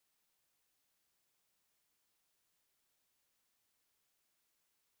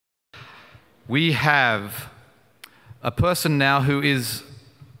We have a person now who is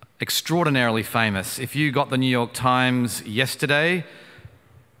extraordinarily famous. If you got the New York Times yesterday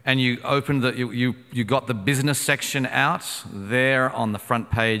and you opened you got the business section out, there on the front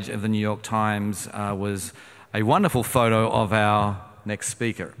page of the New York Times was a wonderful photo of our next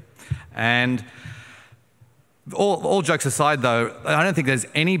speaker. And all jokes aside though, I don't think there's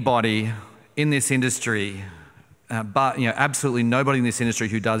anybody in this industry, but absolutely nobody in this industry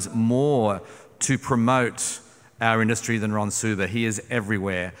who does more to promote our industry than Ron Suber. He is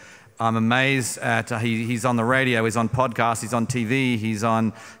everywhere. I'm amazed at, he's on the radio, he's on podcasts, he's on TV,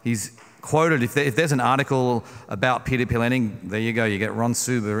 he's quoted. If there's an article about peer-to-peer lending, there you go, you get Ron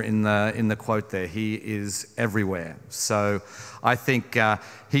Suber in the quote there. He is everywhere. So I think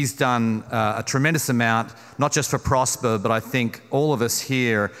he's done a tremendous amount, not just for Prosper, but I think all of us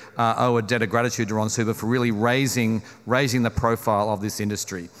here owe a debt of gratitude to Ron Suber for really raising the profile of this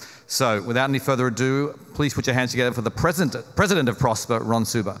industry. So without any further ado, please put your hands together for the president of Prosper, Ron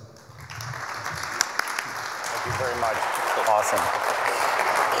Suber. Thank you very much. Awesome.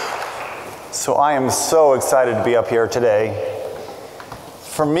 So I am so excited to be up here today.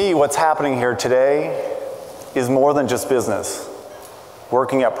 For me, what's happening here today is more than just business.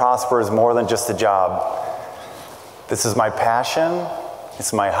 Working at Prosper is more than just a job. This is my passion,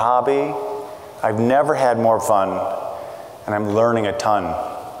 it's my hobby. I've never had more fun, and I'm learning a ton.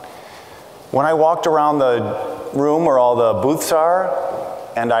 When I walked around the room where all the booths are,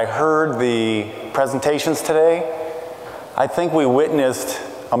 and I heard the presentations today, I think we witnessed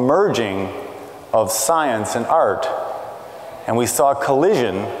a merging of science and art, and we saw a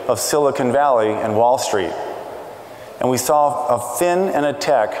collision of Silicon Valley and Wall Street. And we saw a fin and a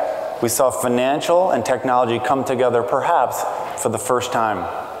tech. We saw financial and technology come together perhaps for the first time.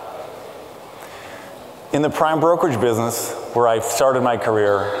 In the prime brokerage business, where I started my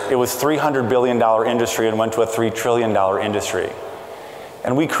career, it was a $300 billion industry and went to a $3 trillion industry.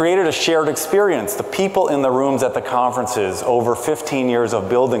 And we created a shared experience, the people in the rooms at the conferences, over 15 years of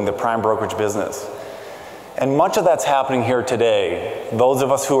building the prime brokerage business. And much of that's happening here today. Those of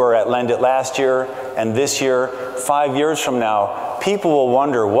us who were at LendIt last year and this year, 5 years from now, people will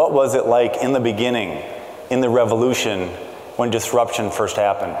wonder, what was it like in the beginning, in the revolution, when disruption first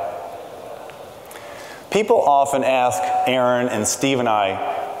happened? People often ask Aaron and Steve and I,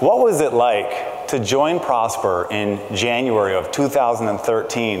 what was it like to join Prosper in January of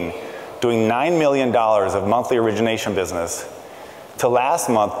 2013, doing $9 million of monthly origination business, to last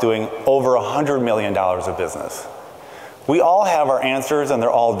month doing over $100 million of business? We all have our answers and they're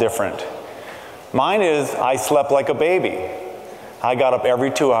all different. Mine is, I slept like a baby. I got up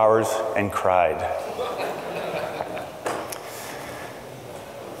every 2 hours and cried.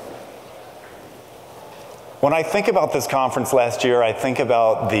 When I think about this conference last year, I think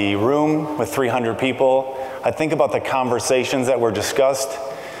about the room with 300 people. I think about the conversations that were discussed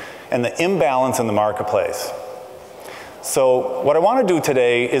and the imbalance in the marketplace. So what I want to do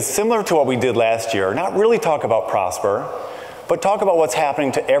today is similar to what we did last year, not really talk about Prosper, but talk about what's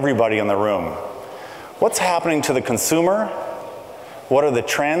happening to everybody in the room. What's happening to the consumer? What are the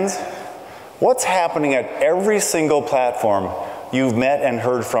trends? What's happening at every single platform you've met and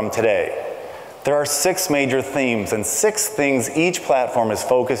heard from today? There are 6 major themes and 6 things each platform is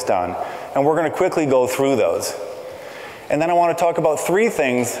focused on, and we're going to quickly go through those. And then I want to talk about 3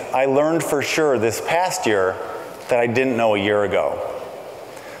 things I learned for sure this past year that I didn't know a year ago.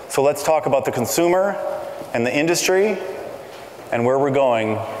 So let's talk about the consumer and the industry and where we're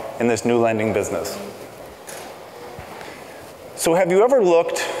going in this new lending business. So have you ever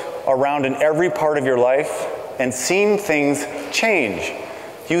looked around in every part of your life and seen things change?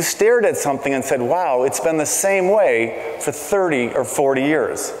 You stared at something and said, wow, it's been the same way for 30 or 40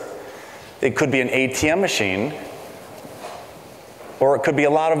 years. It could be an ATM machine, or it could be a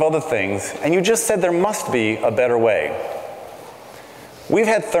lot of other things, and you just said there must be a better way. We've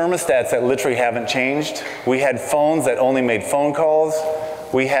had thermostats that literally haven't changed. We had phones that only made phone calls.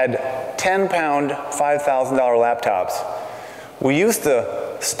 We had 10-pound, $5,000 laptops. We used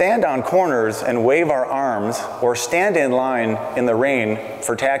to stand on corners and wave our arms or stand in line in the rain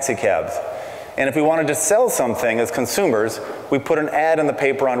for taxi cabs. And if we wanted to sell something as consumers, we put an ad in the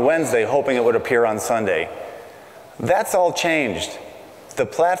paper on Wednesday hoping it would appear on Sunday. That's all changed. The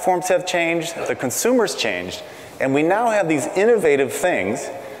platforms have changed, the consumers changed, and we now have these innovative things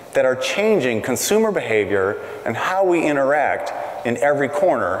that are changing consumer behavior and how we interact in every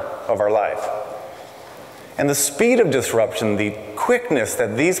corner of our life. And the speed of disruption, the quickness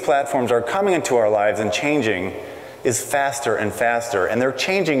that these platforms are coming into our lives and changing is faster and faster, and they're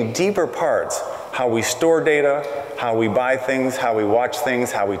changing deeper parts how we store data, how we buy things, how we watch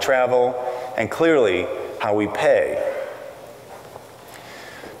things, how we travel, and clearly, how we pay.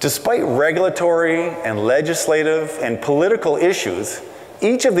 Despite regulatory and legislative and political issues,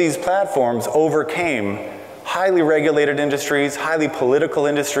 each of these platforms overcame highly regulated industries, highly political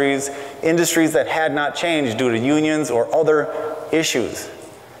industries, industries that had not changed due to unions or other issues.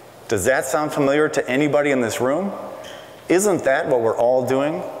 Does that sound familiar to anybody in this room? Isn't that what we're all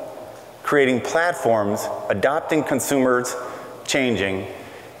doing? Creating platforms, adopting consumers, changing,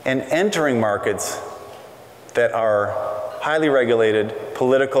 and entering markets that are highly regulated,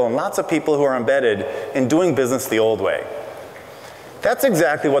 political, and lots of people who are embedded in doing business the old way. That's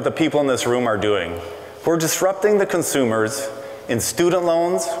exactly what the people in this room are doing. We're disrupting the consumers in student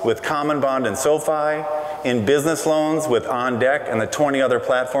loans with Common Bond and SoFi, in business loans with OnDeck and the 20 other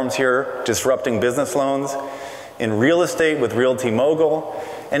platforms here disrupting business loans, in real estate with Realty Mogul,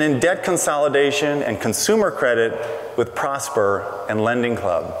 and in debt consolidation and consumer credit with Prosper and Lending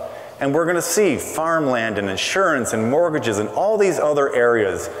Club. And we're going to see farmland and insurance and mortgages and all these other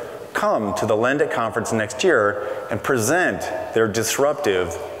areas come to the LendIt conference next year and present their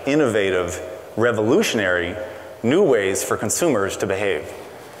disruptive, innovative, revolutionary new ways for consumers to behave.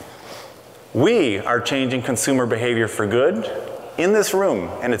 We are changing consumer behavior for good in this room,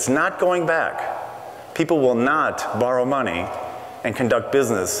 and it's not going back. People will not borrow money and conduct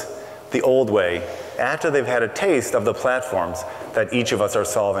business the old way after they've had a taste of the platforms that each of us are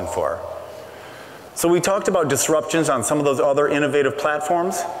solving for. So we talked about disruptions on some of those other innovative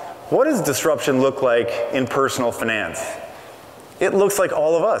platforms. What does disruption look like in personal finance? It looks like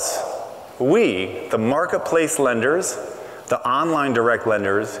all of us. We, the marketplace lenders, the online direct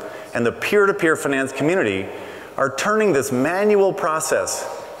lenders, and the peer-to-peer finance community are turning this manual process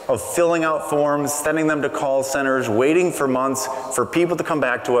of filling out forms, sending them to call centers, waiting for months for people to come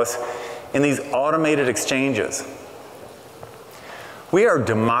back to us in these automated exchanges. We are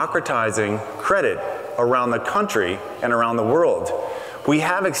democratizing credit around the country and around the world. We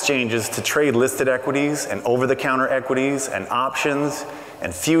have exchanges to trade listed equities and over-the-counter equities and options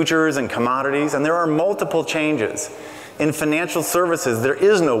and futures and commodities, and there are multiple changes. In financial services, there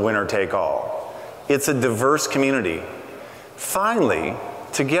is no winner-take-all. It's a diverse community. Finally,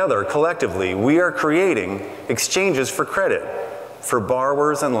 together, collectively, we are creating exchanges for credit for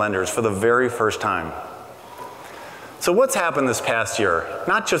borrowers and lenders for the very first time. So what's happened this past year?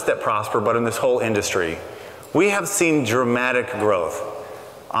 Not just at Prosper, but in this whole industry. We have seen dramatic growth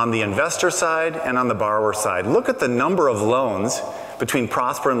on the investor side and on the borrower side. Look at the number of loans between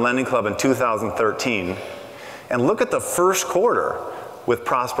Prosper and Lending Club in 2013, and look at the first quarter with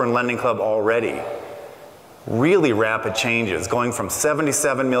Prosper and Lending Club already. Really rapid changes, going from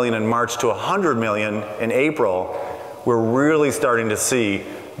 77 million in March to 100 million in April. We're really starting to see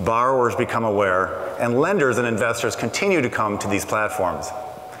borrowers become aware, and lenders and investors continue to come to these platforms.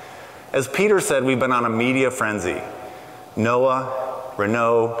 As Peter said, we've been on a media frenzy. Noah,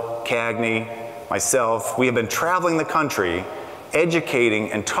 Renaud, Cagney, myself, we have been traveling the country,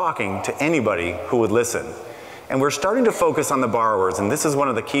 educating and talking to anybody who would listen. And we're starting to focus on the borrowers, and this is one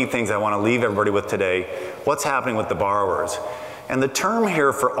of the key things I want to leave everybody with today, what's happening with the borrowers. And the term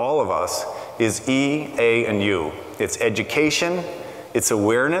here for all of us is E, A, and U. It's education, it's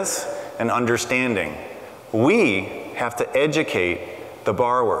awareness, and understanding. We have to educate the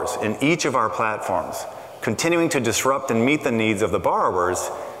borrowers in each of our platforms, continuing to disrupt and meet the needs of the borrowers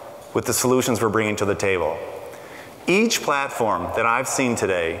with the solutions we're bringing to the table. Each platform that I've seen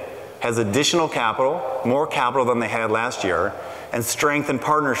today has additional capital, more capital than they had last year, and strengthened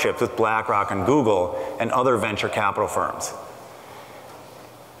partnerships with BlackRock and Google and other venture capital firms.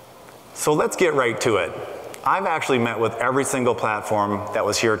 So let's get right to it. I've actually met with every single platform that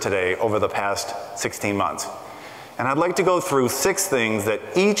was here today over the past 16 months. And I'd like to go through 6 things that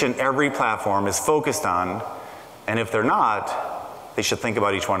each and every platform is focused on, and if they're not, they should think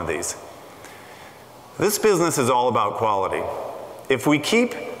about each one of these. This business is all about quality. If we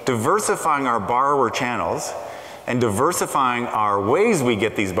keep diversifying our borrower channels and diversifying our ways we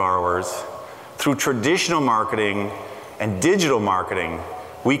get these borrowers through traditional marketing and digital marketing,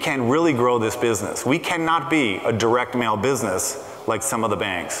 we can really grow this business. We cannot be a direct mail business like some of the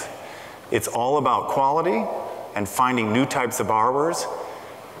banks. It's all about quality and finding new types of borrowers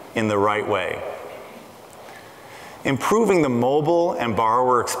in the right way. Improving the mobile and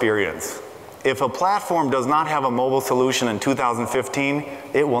borrower experience. If a platform does not have a mobile solution in 2015,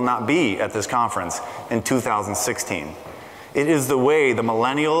 it will not be at this conference in 2016. It is the way the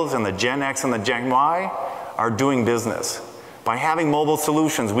millennials and the Gen X and the Gen Y are doing business. By having mobile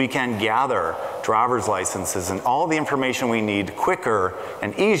solutions, we can gather driver's licenses and all the information we need quicker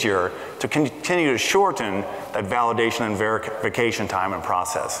and easier to continue to shorten that validation and verification time and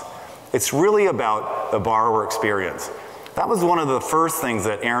process. It's really about the borrower experience. That was one of the first things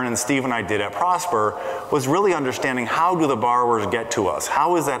that Aaron and Steve and I did at Prosper, was really understanding how do the borrowers get to us?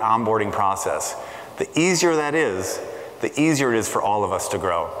 How is that onboarding process? The easier that is, the easier it is for all of us to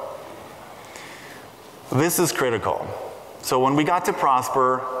grow. This is critical. So when we got to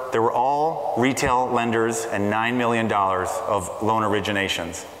Prosper, there were all retail lenders and $9 million of loan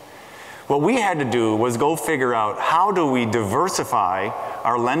originations. What we had to do was go figure out how do we diversify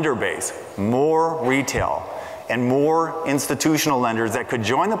our lender base, more retail and more institutional lenders that could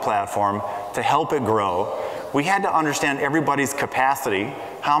join the platform to help it grow. We had to understand everybody's capacity,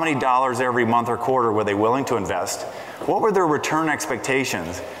 how many dollars every month or quarter were they willing to invest, what were their return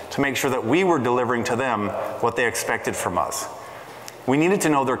expectations to make sure that we were delivering to them what they expected from us. We needed to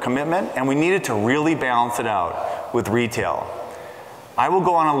know their commitment, and we needed to really balance it out with retail. I will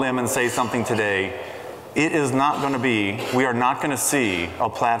go on a limb and say something today. It is not going to be, we are not going to see a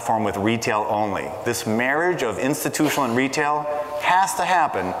platform with retail only. This marriage of institutional and retail has to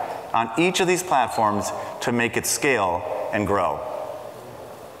happen on each of these platforms to make it scale and grow.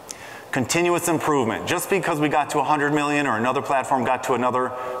 Continuous improvement. Just because we got to 100 million or another platform got to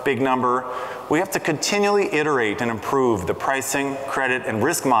another big number, we have to continually iterate and improve the pricing, credit, and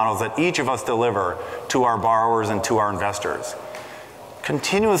risk models that each of us deliver to our borrowers and to our investors.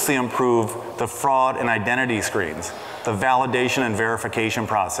 Continuously improve the fraud and identity screens, the validation and verification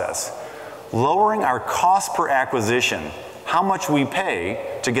process. Lowering our cost per acquisition, how much we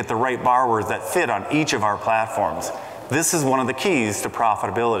pay to get the right borrowers that fit on each of our platforms. This is one of the keys to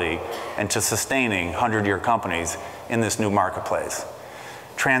profitability and to sustaining 100-year companies in this new marketplace.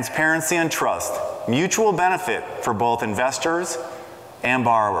 Transparency and trust, mutual benefit for both investors and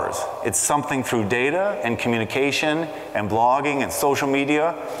borrowers. It's something through data and communication and blogging and social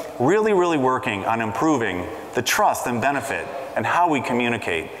media, really working on improving the trust and benefit and how we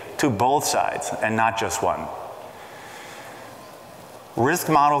communicate to both sides and not just one. Risk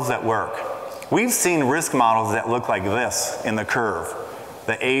models that work. We've seen risk models that look like this in the curve.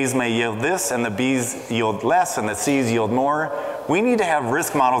 The A's may yield this, and the B's yield less, and the C's yield more. We need to have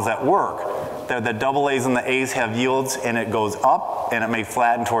risk models that work. The double A's and the A's have yields, and it goes up, and it may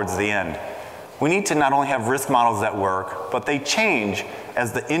flatten towards the end. We need to not only have risk models that work, but they change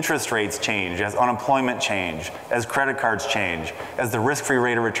as the interest rates change, as unemployment change, as credit cards change, as the risk-free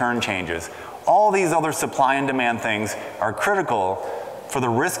rate of return changes. All these other supply and demand things are critical for the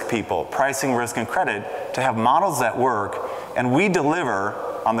risk people, pricing, risk, and credit, to have models that work, and we deliver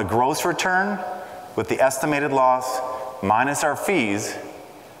on the gross return with the estimated loss minus our fees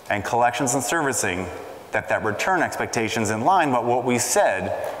and collections and servicing, that return expectation is in line with what we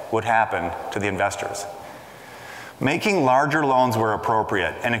said would happen to the investors. Making larger loans where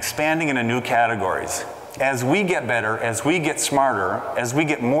appropriate and expanding into new categories. As we get better, as we get smarter, as we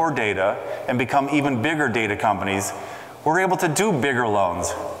get more data and become even bigger data companies, we're able to do bigger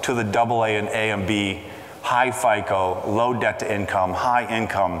loans to the AA and A and B, high FICO, low debt to income, high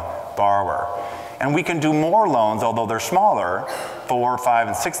income borrower. And we can do more loans, although they're smaller, $4,000, $5,000,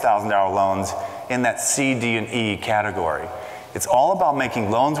 and $6,000 loans in that C, D, and E category. It's all about making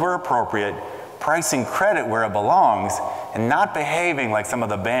loans where appropriate, pricing credit where it belongs, and not behaving like some of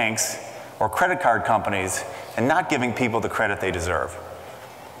the banks or credit card companies and not giving people the credit they deserve.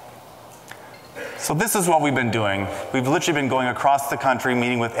 So this is what we've been doing. We've literally been going across the country,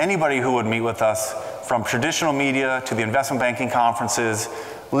 meeting with anybody who would meet with us, from traditional media to the investment banking conferences,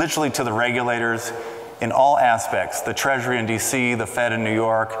 literally to the regulators in all aspects, the Treasury in DC, the Fed in New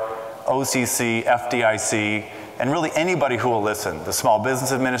York, OCC, FDIC, and really anybody who will listen. The Small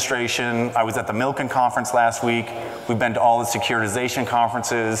Business Administration. I was at the Milken conference last week. We've been to all the securitization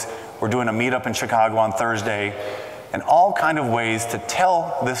conferences. We're doing a meetup in Chicago on Thursday. And all kind of ways to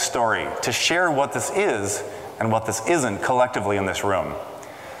tell this story, to share what this is and what this isn't collectively in this room.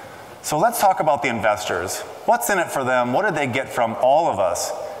 So let's talk about the investors. What's in it for them? What did they get from all of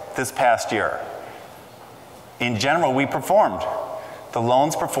us this past year? In general, we performed. The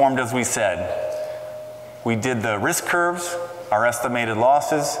loans performed as we said. We did the risk curves, our estimated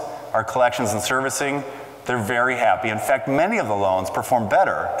losses, our collections and servicing. They're very happy. In fact, many of the loans performed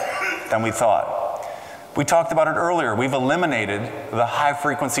better than we thought. We talked about it earlier. We've eliminated the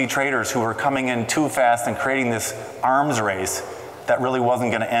high-frequency traders who were coming in too fast and creating this arms race that really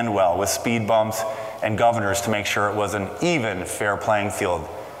wasn't going to end well, with speed bumps and governors to make sure it was an even, fair playing field.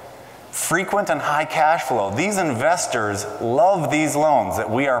 Frequent and high cash flow. These investors love these loans that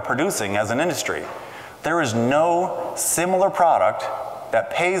we are producing as an industry. There is no similar product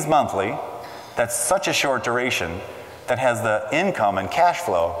that pays monthly, that's such a short duration, that has the income and cash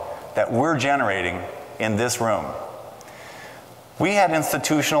flow that we're generating in this room. We had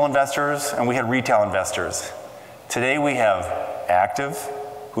institutional investors and we had retail investors. Today we have active,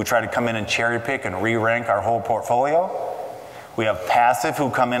 who try to come in and cherry pick and re-rank our whole portfolio. We have passive, who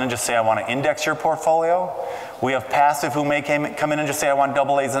come in and just say, I want to index your portfolio. We have passive who may come in and just say, I want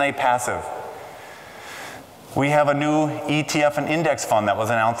AA's and A passive. We have a new ETF and index fund that was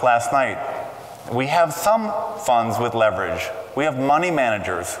announced last night. We have some funds with leverage. We have money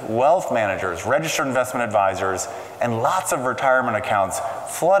managers, wealth managers, registered investment advisors, and lots of retirement accounts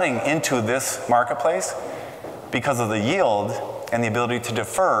flooding into this marketplace because of the yield and the ability to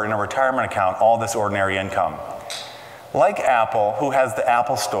defer in a retirement account all this ordinary income. Like Apple, who has the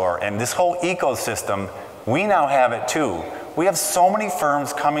Apple Store, and this whole ecosystem, we now have it too. We have so many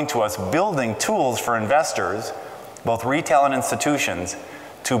firms coming to us building tools for investors, both retail and institutions,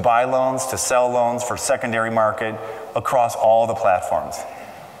 to buy loans, to sell loans for secondary market across all the platforms.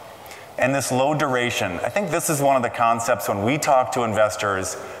 And this low duration, I think this is one of the concepts when we talk to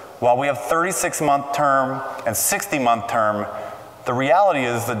investors. While we have 36-month term and 60-month term, the reality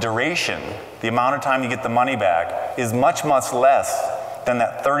is the duration, the amount of time you get the money back, is much, much less than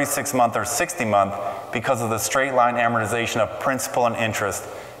that 36-month or 60-month because of the straight line amortization of principal and interest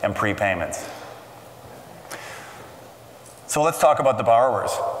and prepayments. So let's talk about the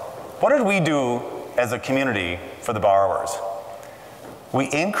borrowers. What did we do as a community for the borrowers? We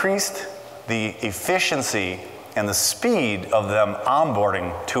increased the efficiency and the speed of them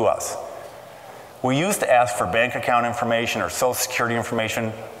onboarding to us. We used to ask for bank account information or social security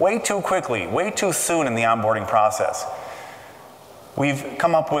information way too quickly, way too soon in the onboarding process. We've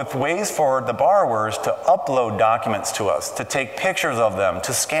come up with ways for the borrowers to upload documents to us, to take pictures of them,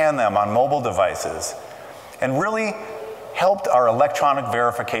 to scan them on mobile devices, and really helped our electronic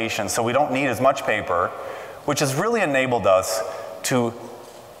verification so we don't need as much paper, which has really enabled us to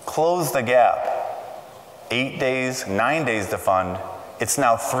close the gap. 8 days, 9 days to fund, it's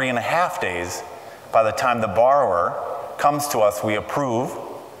now 3.5 days. By the time the borrower comes to us, we approve,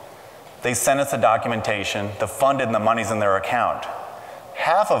 they send us the documentation, the funded and the money's in their account.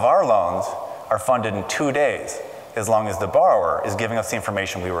 Half of our loans are funded in 2 days, as long as the borrower is giving us the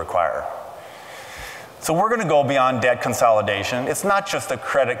information we require. So we're going to go beyond debt consolidation. It's not just a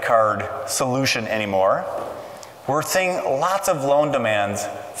credit card solution anymore. We're seeing lots of loan demands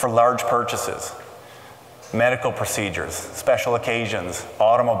for large purchases. Medical procedures, special occasions,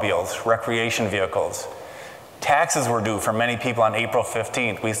 automobiles, recreation vehicles. Taxes were due for many people on April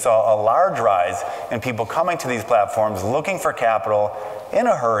 15th. We saw a large rise in people coming to these platforms looking for capital in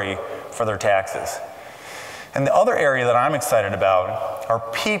a hurry for their taxes. And the other area that I'm excited about are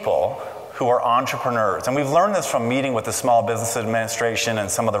people who are entrepreneurs. And we've learned this from meeting with the Small Business Administration and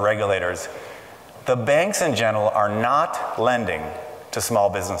some of the regulators. The banks in general are not lending to small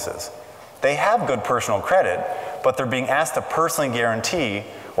businesses. They have good personal credit, but they're being asked to personally guarantee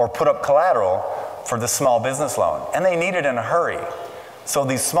or put up collateral for the small business loan, and they need it in a hurry. So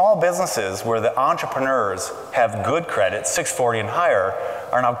these small businesses where the entrepreneurs have good credit, 640 and higher,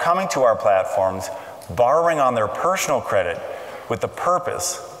 are now coming to our platforms, borrowing on their personal credit with the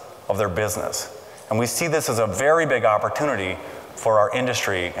purpose of their business. And we see this as a very big opportunity for our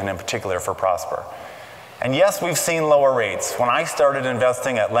industry, and in particular for Prosper. And yes, we've seen lower rates. When I started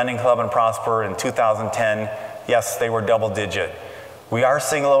investing at Lending Club and Prosper in 2010, yes, they were double digit. We are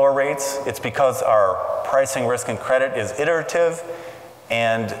seeing lower rates. It's because our pricing, risk, and credit is iterative,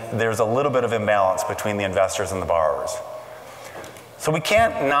 and there's a little bit of imbalance between the investors and the borrowers. So we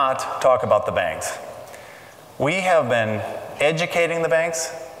can't not talk about the banks. We have been educating the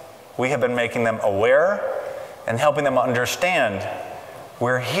banks. We have been making them aware and helping them understand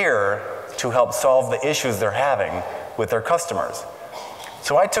we're here to help solve the issues they're having with their customers.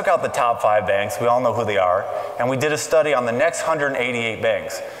 So I took out the top 5 banks, we all know who they are, and we did a study on the next 188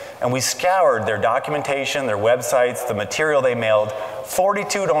 banks. And we scoured their documentation, their websites, the material they mailed.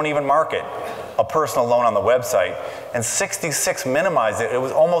 42 don't even market a personal loan on the website, and 66 minimize it. It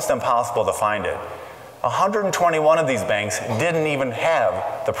was almost impossible to find it. 121 of these banks didn't even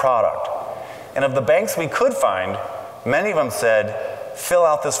have the product. And of the banks we could find, many of them said, fill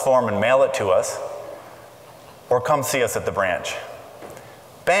out this form and mail it to us, or come see us at the branch.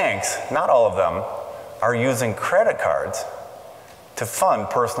 Banks, not all of them, are using credit cards to fund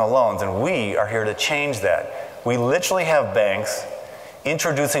personal loans, and we are here to change that. We literally have banks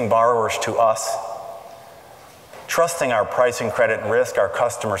introducing borrowers to us, trusting our pricing, credit, and risk, our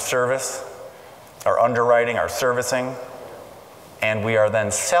customer service, our underwriting, our servicing, And we are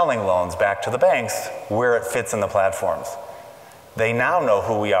then selling loans back to the banks where it fits in the platforms. They now know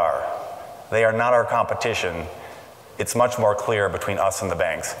who we are. They are not our competition. It's much more clear between us and the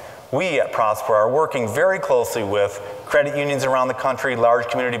banks. We at Prosper are working very closely with credit unions around the country, large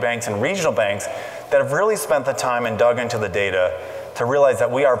community banks and regional banks that have really spent the time and dug into the data to realize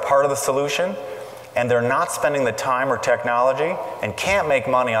that we are part of the solution, and they're not spending the time or technology and can't make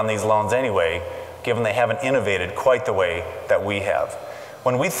money on these loans anyway, given they haven't innovated quite the way that we have.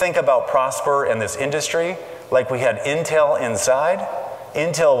 When we think about Prosper and this industry, like we had Intel inside,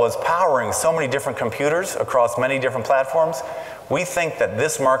 Intel was powering so many different computers across many different platforms. We think that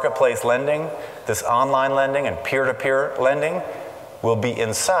this marketplace lending, this online lending and peer-to-peer lending will be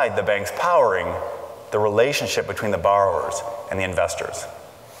inside the banks powering the relationship between the borrowers and the investors.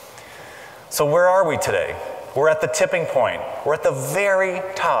 So where are we today? We're at the tipping point. We're at the very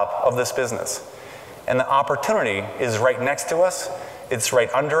top of this business. And the opportunity is right next to us. It's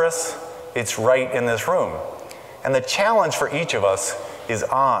right under us. It's right in this room. And the challenge for each of us is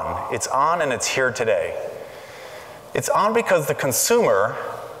on. It's on and it's here today. It's on because the consumer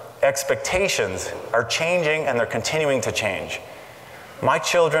expectations are changing and they're continuing to change. My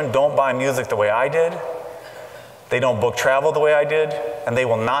children don't buy music the way I did. They don't book travel the way I did, and they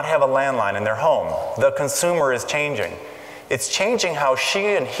will not have a landline in their home. The consumer is changing. It's changing how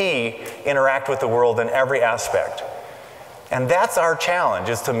she and he interact with the world in every aspect. And that's our challenge,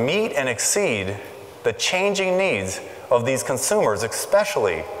 is to meet and exceed the changing needs of these consumers,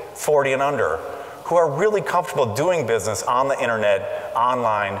 especially 40 and under, who are really comfortable doing business on the internet,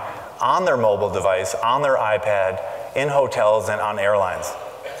 online, on their mobile device, on their iPad, in hotels and on airlines.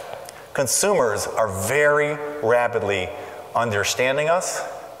 Consumers are very rapidly understanding us,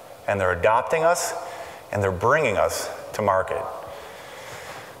 and they're adopting us, and they're bringing us to market.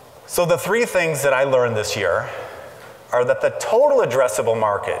 So the three things that I learned this year are that the total addressable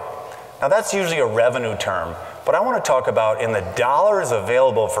market, now that's usually a revenue term, but I want to talk about in the dollars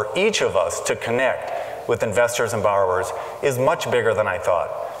available for each of us to connect with investors and borrowers, is much bigger than I thought.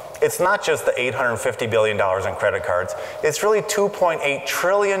 It's not just the $850 billion in credit cards. It's really $2.8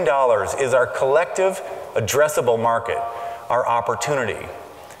 trillion is our collective addressable market, our opportunity.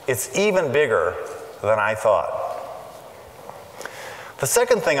 It's even bigger than I thought. The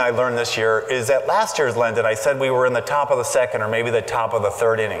second thing I learned this year is at last year's LendIt, I said we were in the top of the second or maybe the top of the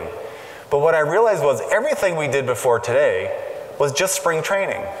third inning. But what I realized was everything we did before today was just spring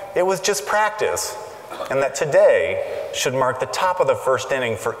training. It was just practice. And that today should mark the top of the first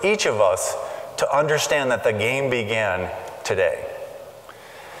inning for each of us to understand that the game began today.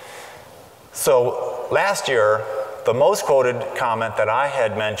 So last year, the most quoted comment that I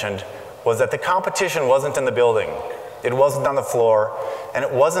had mentioned was that the competition wasn't in the building, it wasn't on the floor, and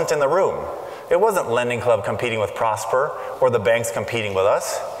it wasn't in the room. It wasn't Lending Club competing with Prosper or the banks competing with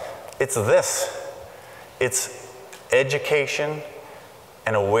us. It's this. It's education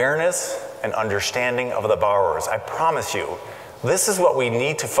and awareness and understanding of the borrowers. I promise you, this is what we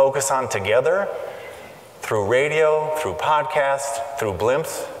need to focus on together through radio, through podcasts, through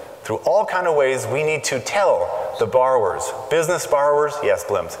blimps, through all kind of ways we need to tell the borrowers, business borrowers, yes,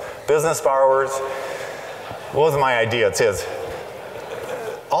 blimps, business borrowers, what was my idea? It's his.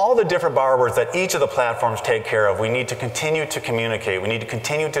 All the different borrowers that each of the platforms take care of, we need to continue to communicate. We need to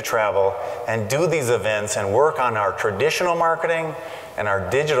continue to travel and do these events and work on our traditional marketing and our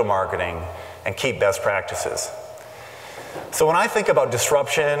digital marketing and keep best practices. So when I think about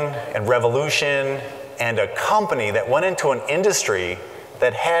disruption and revolution and a company that went into an industry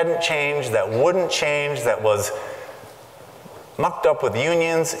that hadn't changed, that wouldn't change, that was mucked up with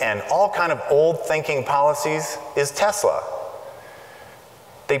unions and all kind of old thinking policies, is Tesla.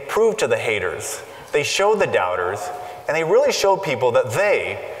 They proved to the haters, they showed the doubters, and they really showed people that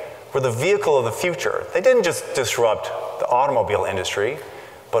they were the vehicle of the future. They didn't just disrupt the automobile industry,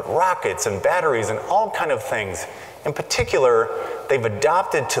 but rockets and batteries and all kind of things. In particular, they've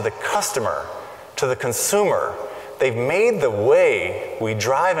adopted to the customer, to the consumer. They've made the way we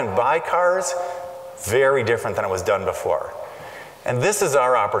drive and buy cars very different than it was done before. And this is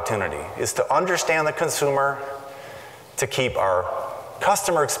our opportunity, is to understand the consumer, to keep our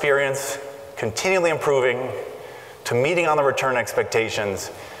customer experience continually improving, to meeting on the return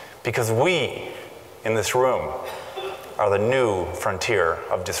expectations, because we, in this room, are the new frontier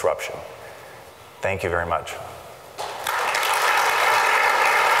of disruption. Thank you very much.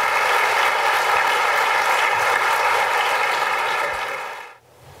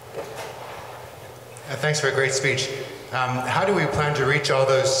 Thanks for a great speech. How do we plan to reach all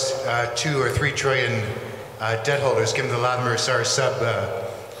those 2 or 3 trillion debt holders, given the Latimers are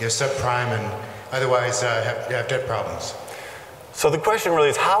subprime and otherwise have debt problems? So the question really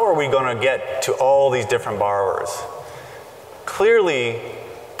is, how are we going to get to all these different borrowers? Clearly,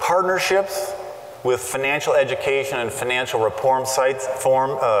 partnerships with financial education and financial reform sites,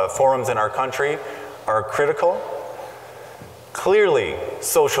 forums in our country are critical. Clearly,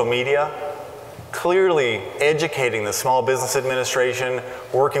 social media. Clearly, educating the Small Business Administration,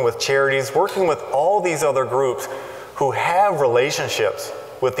 working with charities, working with all these other groups who have relationships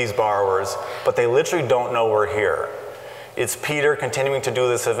with these borrowers, but they literally don't know we're here. It's Peter continuing to do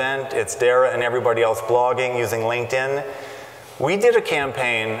this event. It's Dara and everybody else blogging, using LinkedIn. We did a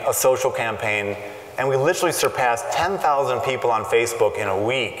campaign, a social campaign, and we literally surpassed 10,000 people on Facebook in a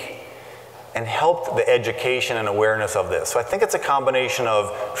week and helped the education and awareness of this. So I think it's a combination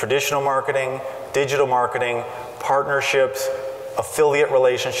of traditional marketing, digital marketing, partnerships, affiliate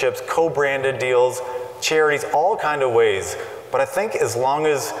relationships, co-branded deals, charities, all kind of ways. But I think as long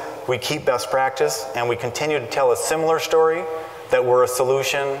as we keep best practice and we continue to tell a similar story, that we're a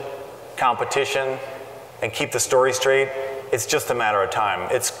solution, competition, and keep the story straight, it's just a matter of time.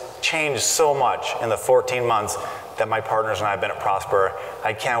 It's changed so much in the 14 months that my partners and I have been at Prosper.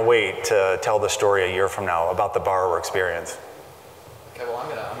 I can't wait to tell the story a year from now about the borrower experience. Okay, well, I'm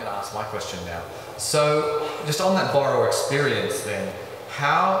gonna ask my question now. So, just on that borrower experience then,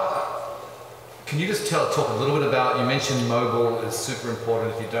 can you just talk a little bit about, you mentioned mobile is super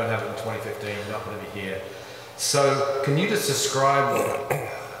important. If you don't have it in 2015, you're not going to be here. So, can you just describe,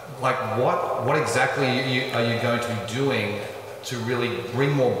 like, what exactly are you going to be doing to really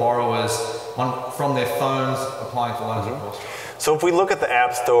bring more borrowers from their phones applying for loans, of course? So if we look at the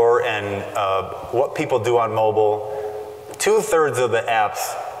App Store and what people do on mobile, 2/3 of the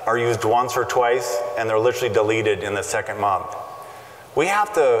apps are used once or twice, and they're literally deleted in the second month. We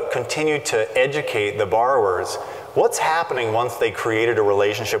have to continue to educate the borrowers what's happening once they created a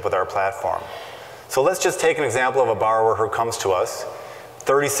relationship with our platform. So let's just take an example of a borrower who comes to us,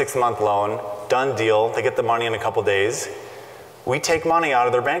 36-month loan, done deal, they get the money in a couple days. We take money out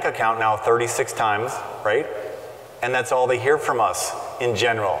of their bank account now 36 times, right? And that's all they hear from us in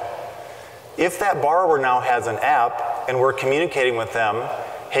general. If that borrower now has an app and we're communicating with them,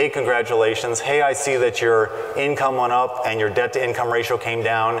 hey, congratulations, hey, I see that your income went up and your debt to income ratio came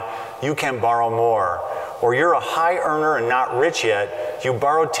down, you can borrow more. Or you're a high earner and not rich yet, you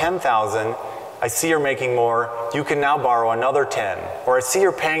borrowed 10,000, I see you're making more, you can now borrow another 10. Or I see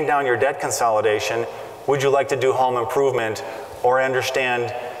you're paying down your debt consolidation, would you like to do home improvement? Or I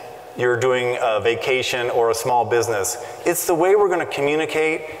understand you're doing a vacation or a small business. It's the way we're going to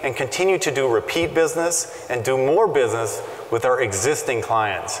communicate and continue to do repeat business and do more business with our existing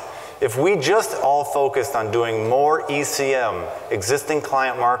clients. If we just all focused on doing more ECM, existing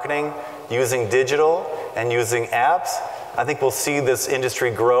client marketing, using digital and using apps, I think we'll see this industry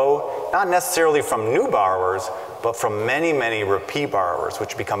grow, not necessarily from new borrowers, but from many, many repeat borrowers,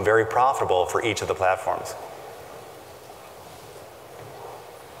 which become very profitable for each of the platforms.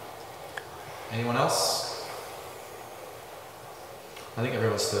 Anyone else? I think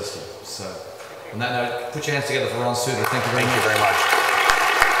everyone's thirsty. So, on that note, put your hands together for Ron Suter. Thank you very much.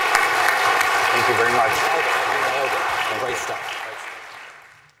 Thank you very much. Thank you very much. Great stuff.